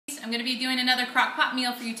I'm going to be doing another Crockpot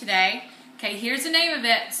meal for you today. Okay, here's the name of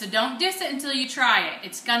it, so don't diss it until you try it.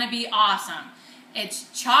 It's going to be awesome. It's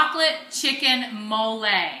chocolate chicken mole.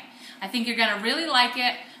 I think you're going to really like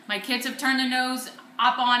it. My kids have turned their nose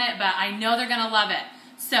up on it, but I know they're going to love it.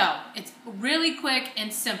 So, it's really quick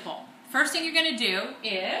and simple. First thing you're going to do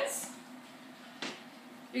is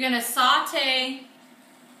you're going to saute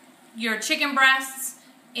your chicken breasts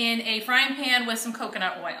in a frying pan with some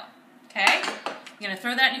coconut oil. Okay? You're going to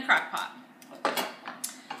throw that in your crock pot.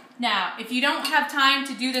 Now, if you don't have time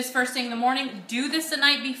to do this first thing in the morning, do this the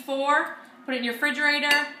night before, put it in your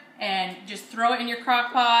refrigerator, and just throw it in your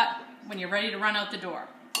crock pot when you're ready to run out the door.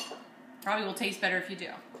 Probably will taste better if you do.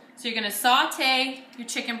 So you're going to saute your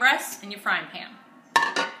chicken breasts in your frying pan.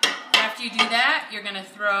 After you do that, you're going to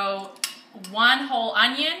throw 1 whole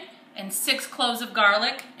onion and 6 cloves of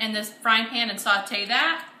garlic in this frying pan and saute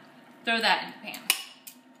that. Throw that in the pan.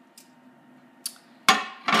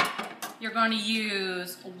 You're going to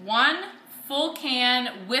use 1 full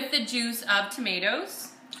can with the juice of tomatoes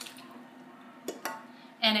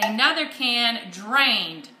and another can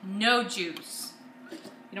drained, no juice. You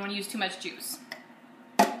don't want to use too much juice.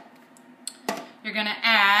 You're going to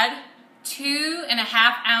add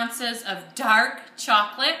 2.5 ounces of dark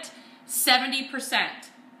chocolate, 70%.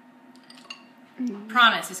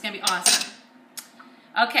 Promise, it's going to be awesome.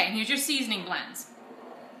 Okay, and here's your seasoning blends.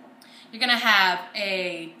 You're going to have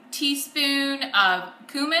a teaspoon of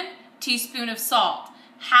cumin, teaspoon of salt,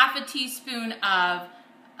 half a teaspoon of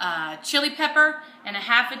chili pepper, and a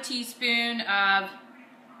half a teaspoon of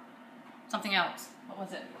something else. What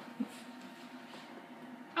was it?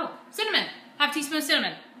 Oh, cinnamon. Half a teaspoon of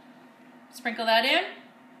cinnamon. Sprinkle that in.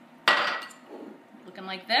 Looking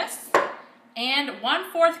like this. And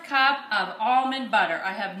 1/4 cup of almond butter.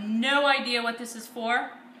 I have no idea what this is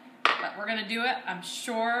for, but we're going to do it. I'm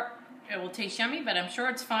sure it will taste yummy, but I'm sure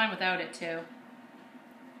it's fine without it too.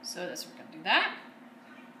 So we're going to do that.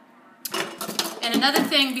 And another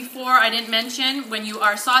thing before I didn't mention, when you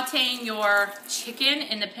are sauteing your chicken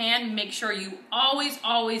in the pan, make sure you always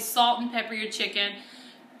salt and pepper your chicken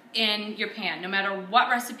in your pan, no matter what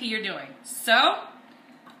recipe you're doing. So,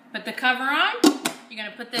 put the cover on. You're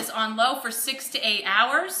going to put this on low for 6 to 8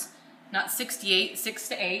 hours. Not 68, 6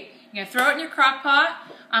 to 8. You're going to throw it in your crock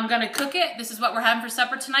pot. I'm going to cook it. This is what we're having for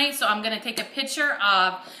supper tonight, so I'm going to take a picture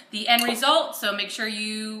of the end result, so make sure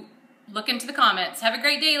you look into the comments. Have a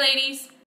great day, ladies.